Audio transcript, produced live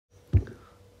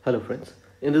Hello friends,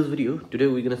 in this video today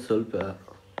we're going to solve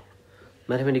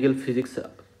mathematical physics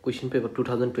question paper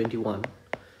 2021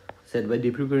 set by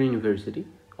Dibrugarh University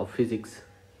of Physics.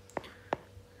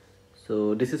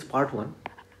 So this is part 1.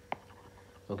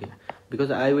 Okay,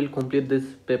 because I will complete this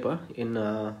paper in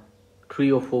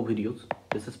 3 or 4 videos.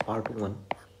 This is part 1,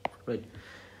 right?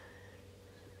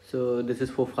 So this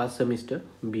is for first semester,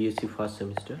 BSc first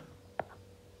semester.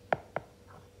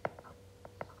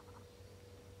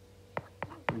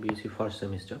 BSc first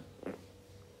semester.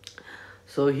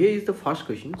 So here is the first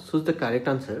question. Choose the correct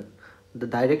answer. The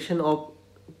direction of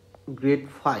grade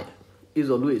phi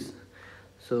is always,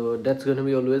 so that's going to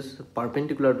be always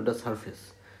perpendicular to the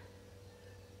surface.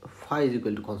 Phi is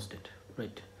equal to constant,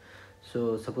 right?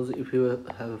 So suppose if you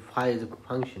have phi as a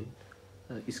function,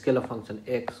 scalar function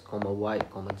x comma y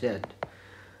comma z,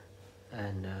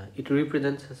 and it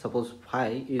represents, suppose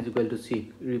phi is equal to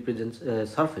c, represents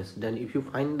surface, then if you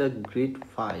find the grade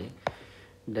phi,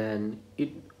 then it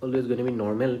always going to be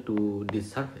normal to this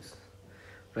surface,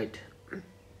 right?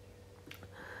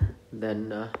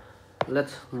 Then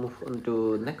let's move on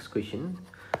to next question.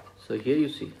 So here you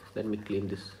see, let me clean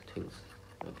these things.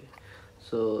 Okay,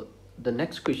 so the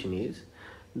next question is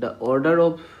the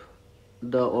order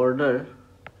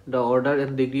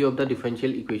and degree of the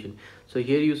differential equation. So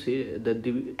here you see that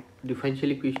the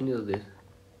differential equation is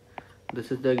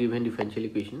this is the given differential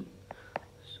equation.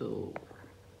 So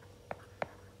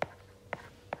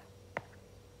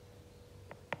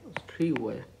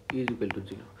 3y is equal to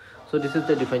 0. So this is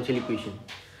the differential equation.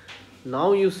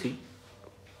 Now you see,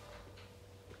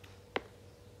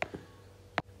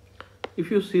 if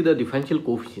you see the differential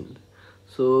coefficient,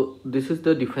 so this is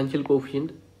the differential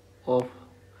coefficient of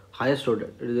highest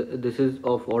order. This is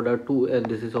of order 2 and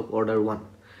this is of order 1.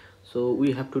 So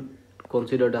we have to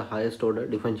consider the highest order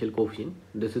differential coefficient.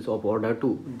 This is of order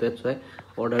 2, that's why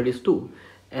order is 2.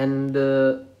 And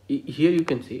here you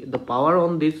can see the power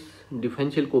on this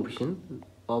differential coefficient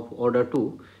of order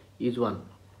 2 is 1,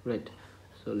 right?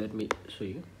 So let me show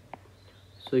you.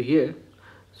 So here,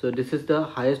 so this is the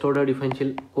highest order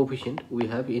differential coefficient we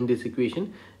have in this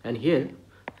equation, and here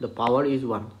the power is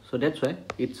 1. So that's why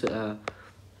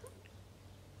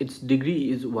its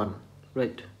degree is 1,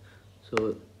 right?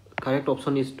 So correct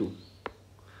option is 2.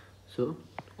 So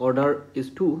order is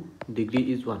 2,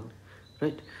 degree is 1,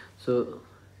 right? So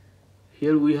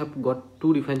here we have got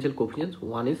two differential coefficients.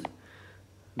 One is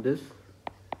this,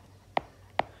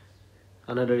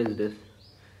 another is this.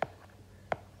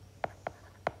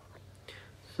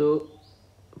 So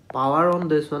power on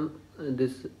this one,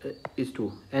 this is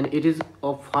 2, and it is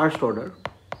of first order.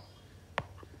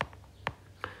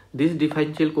 This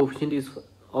differential coefficient is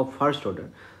of first order,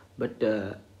 but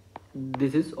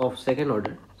this is of second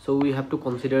order. So we have to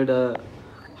consider the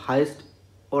highest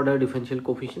order differential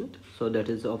coefficient, so that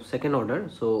is of second order.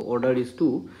 So order is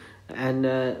 2, and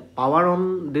power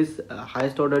on this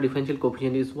highest order differential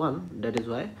coefficient is 1. That is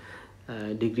why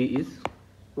degree is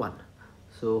 1.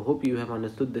 So hope you have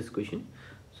understood this question.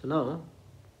 So now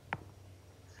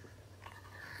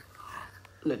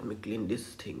let me clean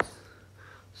these things.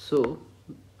 So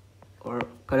our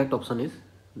correct option is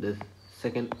this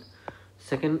second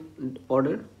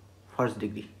order first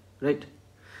degree, right?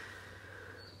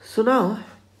 So now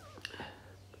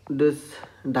this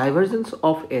divergence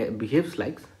of A behaves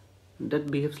like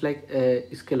a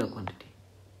scalar quantity,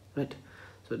 right?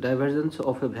 So divergence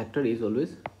of a vector is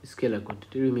always scalar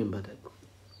quantity, remember that.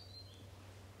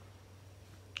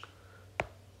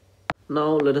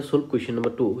 Now let us solve question number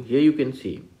 2. Here you can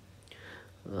see,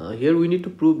 here we need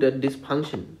to prove that this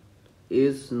function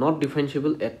is not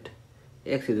differentiable at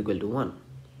x is equal to 1,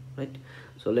 right?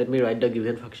 So let me write the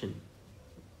given function.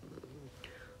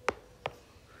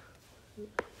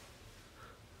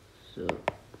 So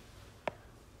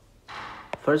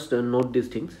first note these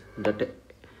things, that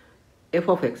f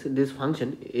of x, this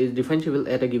function is differentiable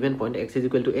at a given point x is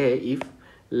equal to a if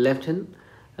left hand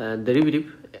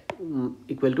derivative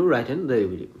equal to right hand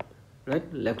derivative,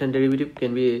 right? Left hand derivative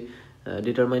can be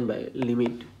determined by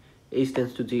limit h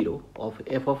tends to 0 of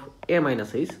f of a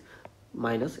minus h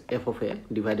minus f of a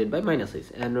divided by minus h,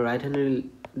 and right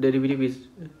hand derivative is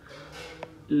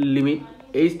limit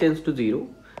h tends to 0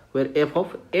 where f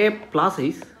of a plus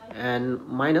h and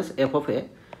minus f of a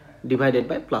divided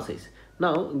by plus h.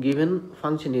 Now given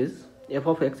function is f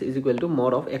of x is equal to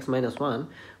mod of x minus 1,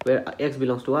 where x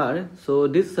belongs to R. So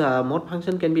this mod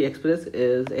function can be expressed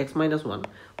as x minus 1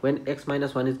 when x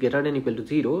minus 1 is greater than equal to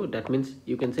 0. That means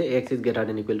you can say x is greater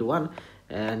than equal to 1,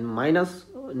 and minus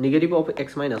negative of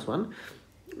x minus 1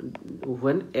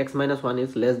 when x minus 1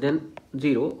 is less than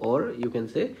 0, or you can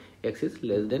say x is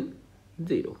less than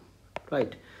 0,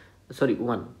 right? sorry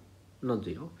 1, not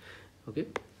 0. Okay,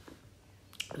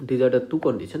 these are the two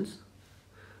conditions,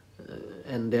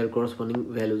 and their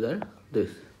corresponding values are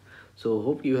this. So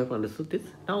hope you have understood this.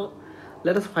 Now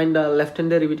let us find the left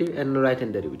hand derivative and right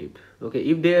hand derivative. Okay,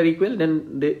 if they are equal,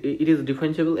 then it is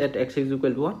differentiable at x is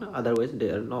equal to 1, otherwise they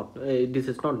are not. This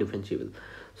is not differentiable.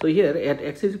 So here at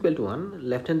x is equal to 1,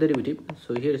 left hand derivative,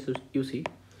 so here you see,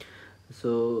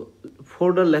 so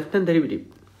for the left hand derivative,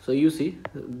 so you see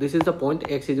this is the point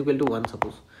x is equal to 1,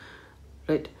 suppose,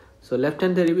 right? So left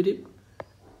hand derivative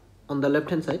on the left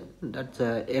hand side, that's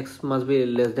x must be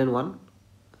less than 1,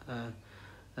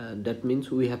 that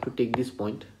means we have to take this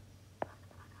point,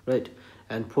 right?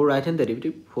 And for right hand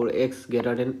derivative, for x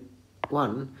greater than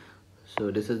 1, so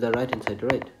this is the right hand side,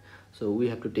 right? So we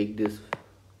have to take this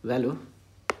value.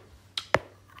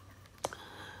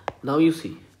 Now you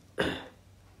see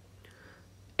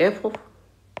f of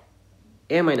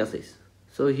a minus s,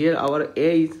 so here our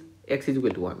a is x is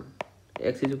equal to 1,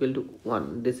 x is equal to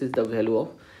 1, this is the value of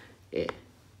a,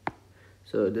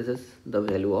 so this is the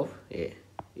value of a,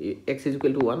 x is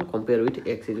equal to 1 compare with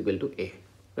x is equal to a,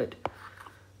 right?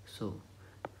 So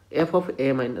f of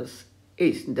a minus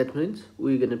h, that means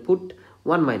we're gonna put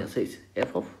 1 minus h,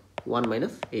 f of 1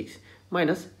 minus h,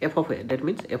 minus f of a, that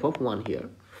means f of 1 here,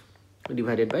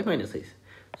 divided by minus h.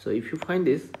 So if you find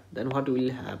this, then what will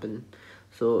happen?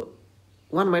 So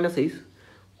 1 minus h,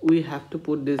 we have to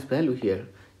put this value here.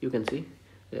 You can see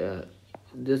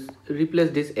just replace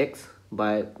this x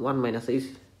by 1 minus h,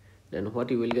 then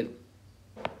what you will get?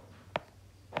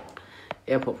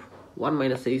 F of 1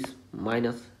 minus h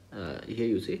minus here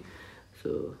you see,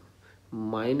 so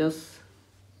minus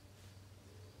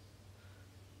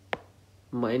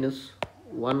 1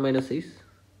 minus h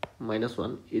minus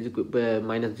 1 is equal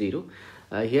minus 0.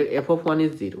 Here f of 1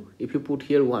 is 0. If you put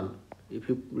here 1, if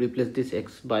you replace this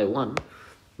x by 1,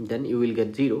 then you will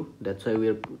get 0. That's why we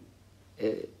are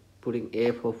putting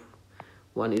f of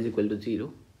 1 is equal to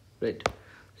 0, right?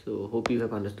 So hope you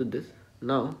have understood this.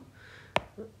 Now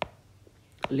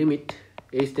limit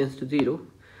h tends to 0,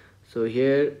 so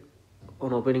here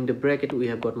on opening the bracket we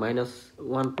have got minus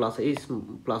 1 plus h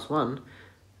plus 1,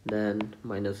 then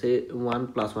minus 1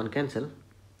 plus 1 cancel,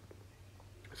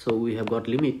 so we have got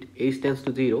limit h tends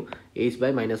to 0, h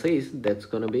by minus h, that's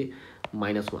gonna be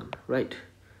minus 1, right?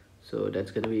 So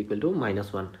that's gonna be equal to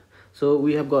minus 1. So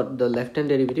we have got the left hand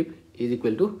derivative is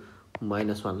equal to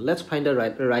minus 1. Let's find the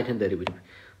right hand derivative.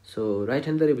 So right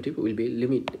hand derivative will be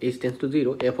limit h tends to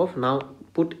 0, f of, now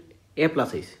put a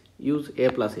plus h, use a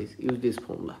plus h, use this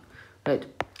formula, right,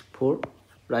 for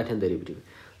right hand derivative.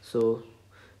 So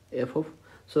f of,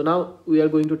 so now we are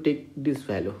going to take this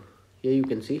value, here you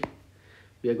can see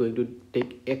we are going to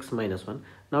take x minus 1.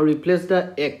 Now replace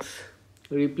the x,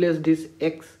 replace this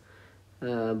x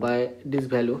by this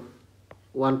value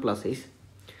 1 plus h,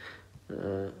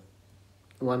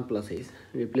 1 plus h,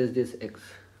 replace this x,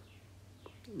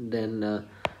 then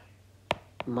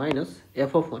minus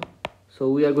f of 1. So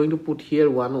we are going to put here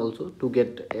 1 also to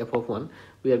get f of 1,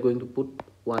 we are going to put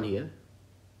 1 here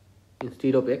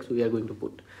instead of x, we are going to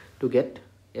put to get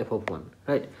f of 1,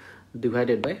 right,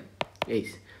 divided by h.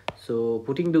 So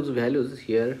putting those values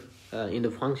here in the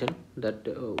function, that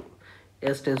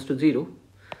s tends to 0,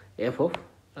 f of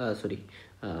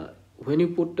when you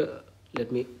put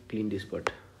let me clean this part,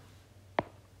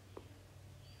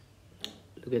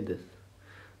 look at this,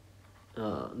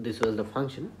 this was the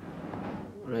function,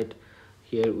 right?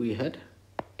 Here we had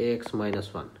x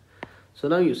minus 1. So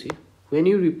now you see, when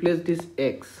you replace this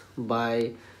x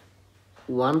by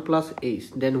 1 plus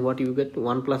h, then what you get?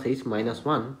 1 plus h minus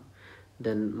 1,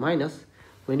 then minus,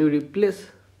 when you replace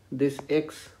this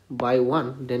x by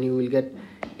 1, then you will get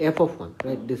f of 1,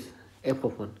 right? This f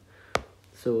of 1,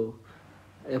 so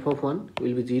f of 1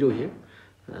 will be 0 here,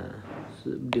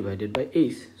 so divided by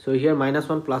h. So here minus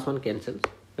 1 plus 1 cancels,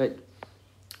 right?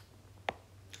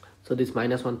 So this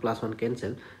minus 1 plus 1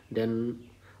 cancel, then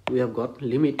we have got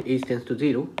limit h tends to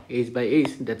 0, h by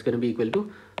h, that's going to be equal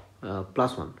to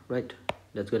plus 1, right?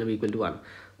 That's going to be equal to 1.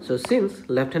 So since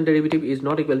left hand derivative is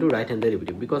not equal to right hand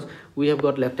derivative, because we have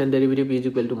got left hand derivative is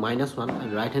equal to minus 1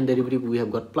 and right hand derivative we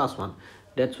have got plus 1,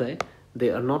 that's why they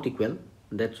are not equal.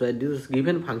 That's why this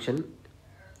given function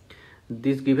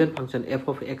f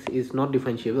of x is not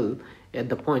differentiable at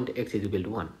the point x is equal to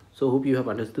 1. So hope you have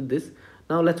understood this.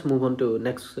 Now let's move on to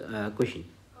next question.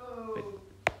 Right.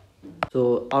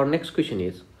 So our next question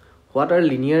is, what are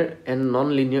linear and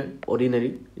non-linear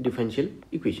ordinary differential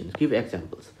equations? Give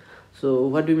examples. So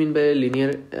what do you mean by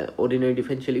linear ordinary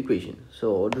differential equation?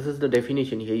 So this is the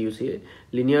definition. Here you see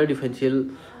linear differential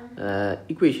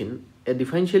equation, a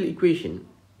differential equation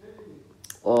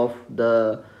of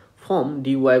the form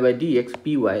dy by dx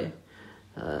py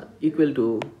equal to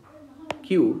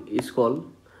q is called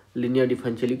linear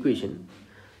differential equation,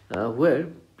 where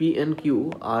p and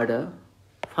q are the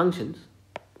functions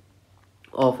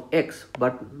of x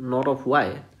but not of y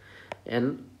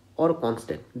and or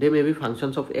constant. They may be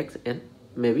functions of x and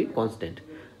may be constant,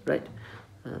 right?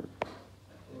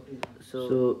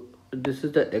 So this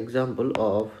is the example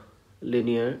of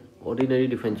linear ordinary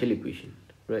differential equation,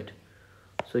 right?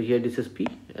 So here this is p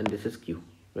and this is q,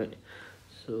 right?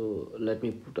 So let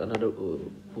me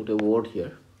put a word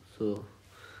here. So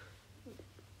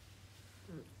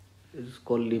it is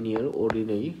called linear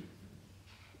ordinary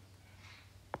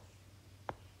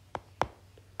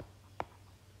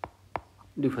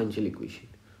differential equation,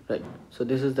 right? So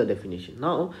this is the definition.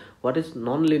 Now what is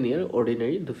non-linear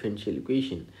ordinary differential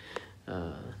equation?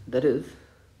 That is,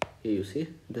 here you see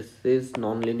this is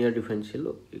non-linear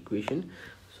differential equation.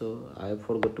 So I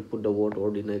forgot to put the word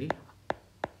ordinary,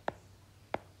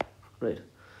 right?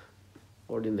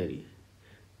 Ordinary.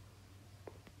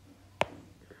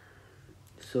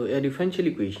 So a differential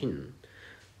equation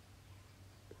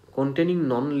containing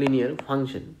non-linear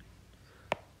function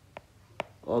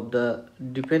of the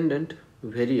dependent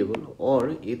variable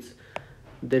or its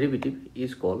derivative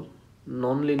is called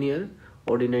non-linear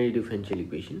ordinary differential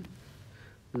equation.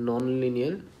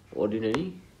 Non-linear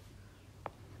ordinary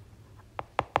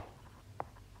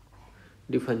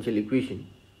differential equation.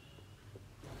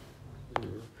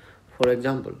 For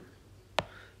example,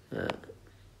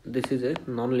 this is a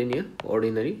non-linear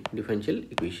ordinary differential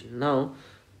equation. Now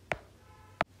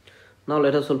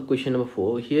let us solve question number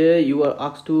 4. Here you are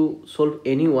asked to solve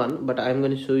any one, but I am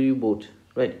going to show you both,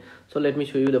 right? So let me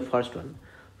show you the first one.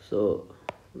 So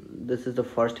this is the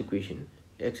first equation,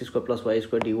 x square plus y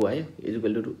square dy is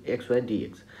equal to xy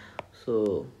dx.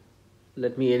 So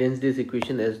let me arrange this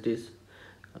equation as this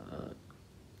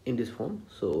in this form.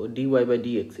 So dy by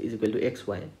dx is equal to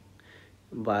xy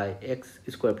by x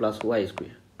square plus y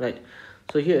square, right?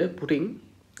 So here putting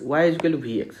y is equal to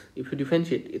vx. If you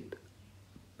differentiate it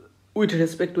with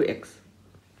respect to x,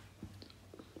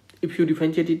 if you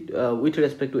differentiate it with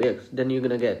respect to x, then you're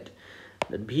gonna get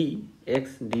that v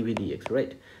x dv dx,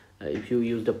 right? If you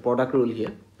use the product rule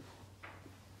here.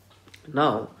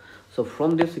 Now, so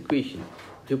from this equation,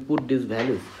 if you put these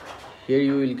values here,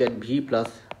 you will get v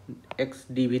plus x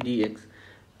dv dx,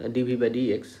 dv by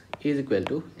dx is equal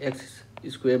to x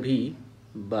square v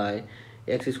by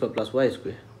x square plus y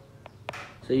square.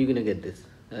 So you're gonna get this,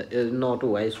 not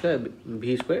y square,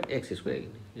 v square, x square,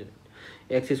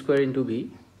 x square into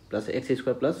v plus x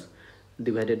square plus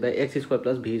divided by x square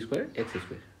plus v square x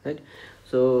square, right?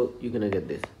 So you're gonna get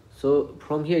this. So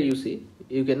from here you see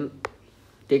you can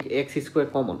take x square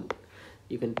common.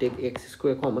 You can take x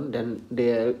square common, then they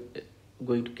are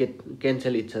going to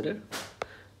cancel each other,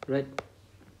 right?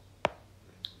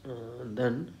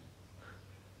 Then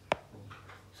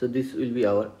so this will be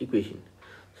our equation.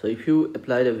 So if you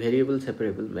apply the variable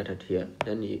separable method here,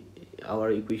 then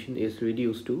our equation is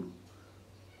reduced to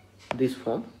this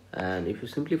form, and if you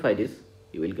simplify this,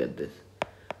 you will get this,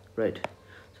 right?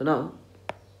 So now,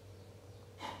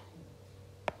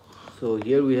 so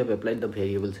here we have applied the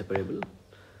variable separable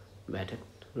method,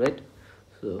 right?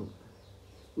 So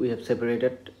we have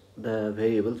separated the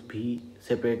variables v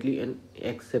separately and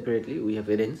x separately, we have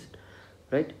arranged,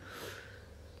 right?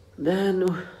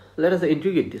 Then let us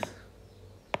integrate this,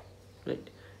 right?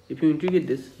 If you integrate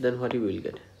this, then what you will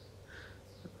get?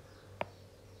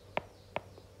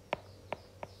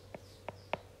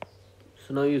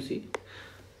 So now you see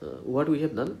what we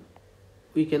have done.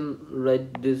 We can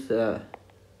write this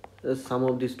as sum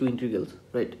of these two integrals,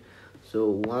 right? So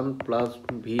 1 plus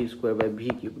v square by v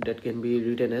cube, that can be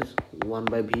written as 1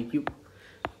 by v cube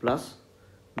plus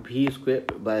v square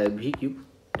by v cube,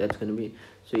 that's going to be,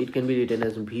 so it can be written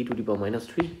as v to the power minus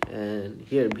 3, and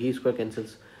here v square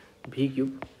cancels v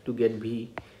cube to get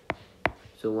v,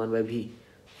 so 1 by v.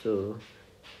 So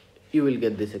you will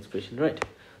get this expression, right?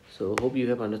 So hope you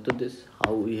have understood this,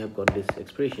 how we have got this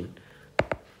expression.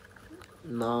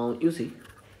 Now you see,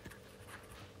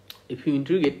 if you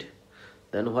integrate,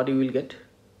 then what you will get?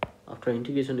 After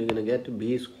integration, you're going to get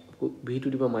v to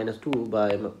the power minus 2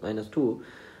 by minus 2,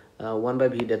 1 by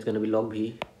v, that's going to be log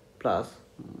v plus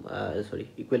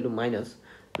equal to minus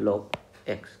log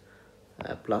x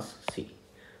plus c.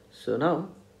 So now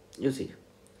you see,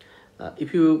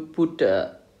 if you put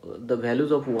the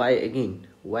values of y again,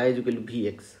 y is equal to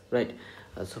vx, right?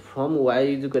 So from y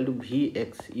is equal to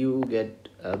vx, you get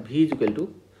v is equal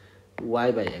to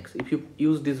y by x. If you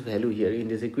use this value here in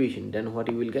this equation, then what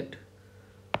you will get?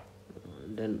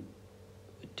 Then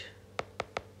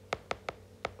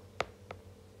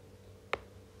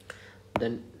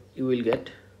then you will get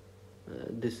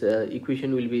this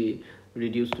equation will be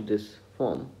reduced to this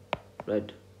form,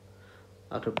 right?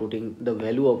 After putting the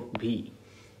value of v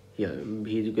here,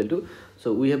 v is equal to,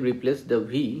 so we have replaced the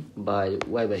v by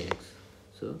y by x.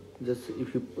 So just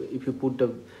if you put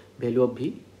the value of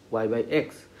v, y by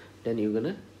x, then you're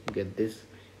gonna get this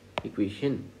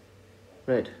equation,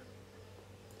 right?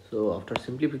 So after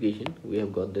simplification we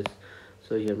have got this.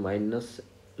 So here minus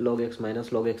log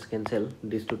x cancel,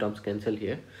 these two terms cancel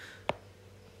here.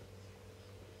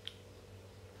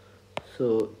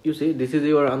 So you see, this is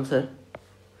your answer.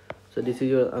 So this is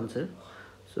your answer.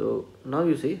 So now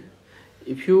you see,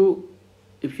 if you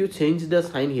change the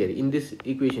sign here in this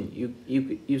equation,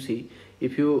 you see,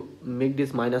 if you make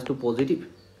this minus to positive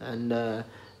and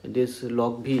this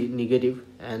log v negative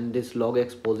and this log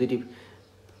x positive,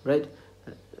 right?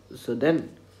 So then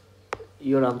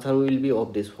your answer will be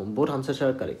of this form. Both answers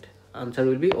are correct. Answer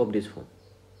will be of this form.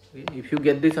 Okay? If you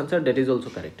get this answer, that is also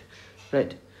correct,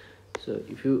 right? So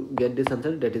if you get this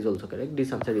answer, that is also correct.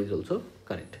 This answer is also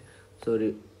correct.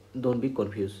 So don't be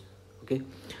confused. Okay,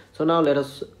 so now let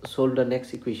us solve the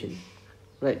next equation,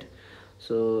 right?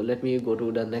 So let me go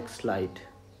to the next slide.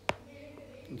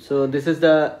 So this is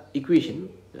the equation,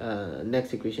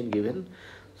 next equation given.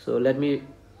 So let me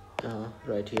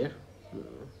write here.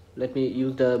 Let me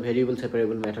use the variable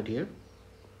separable method here.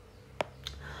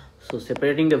 So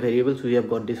separating the variables, we have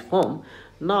got this form.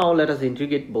 Now let us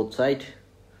integrate both sides.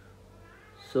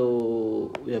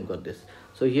 So we have got this.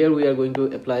 So here we are going to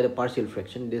apply the partial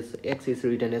fraction. This x is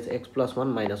written as x plus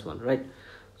 1 minus 1, right?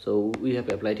 So we have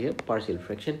applied here partial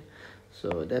fraction.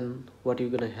 So then what you're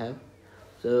gonna have,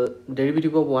 so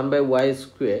derivative of 1 by y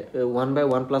square, 1 by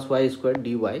 1 plus y square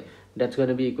dy, that's going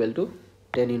to be equal to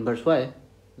tan inverse y.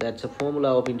 That's a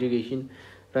formula of integration,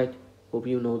 right? Hope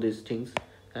you know these things.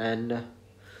 And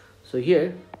so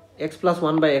here x plus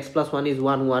 1 by x plus 1 is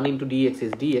 1 into dx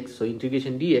is dx. So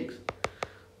integration dx,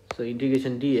 so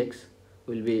integration dx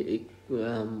will be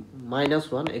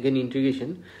minus 1, again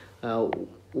integration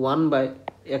 1 by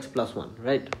x plus 1,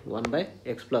 right? 1 by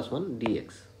x plus 1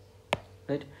 dx,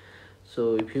 right?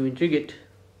 So if you integrate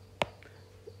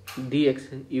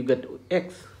dx, you get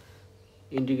x.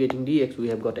 Integrating dx, we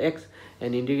have got x,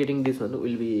 and integrating this one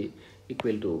will be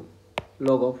equal to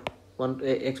log of 1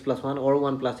 x plus 1 or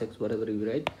 1 plus x, whatever you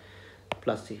write,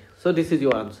 plus c. So this is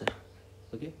your answer.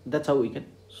 Okay, that's how we can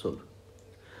solve.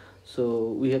 So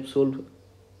we have solved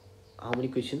how many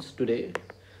questions today?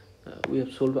 We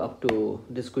have solved up to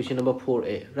this question number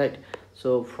 4a, right?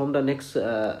 So from the next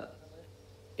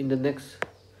in the next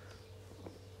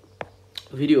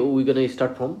video, we're gonna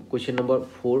start from question number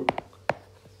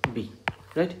 4b,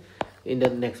 right? In the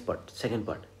next part, second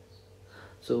part.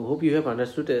 So hope you have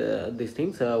understood these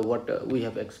things, what we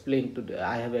have explained today.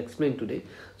 I have explained today.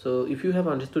 So if you have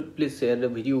understood, please share the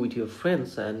video with your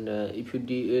friends, and if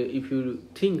you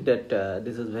think that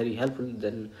this is very helpful,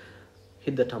 then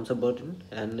hit the thumbs up button.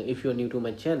 And if you are new to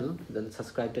my channel, then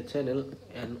subscribe the channel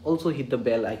and also hit the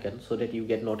bell icon so that you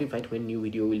get notified when new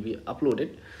video will be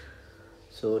uploaded.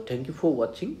 So thank you for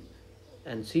watching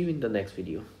and see you in the next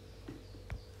video.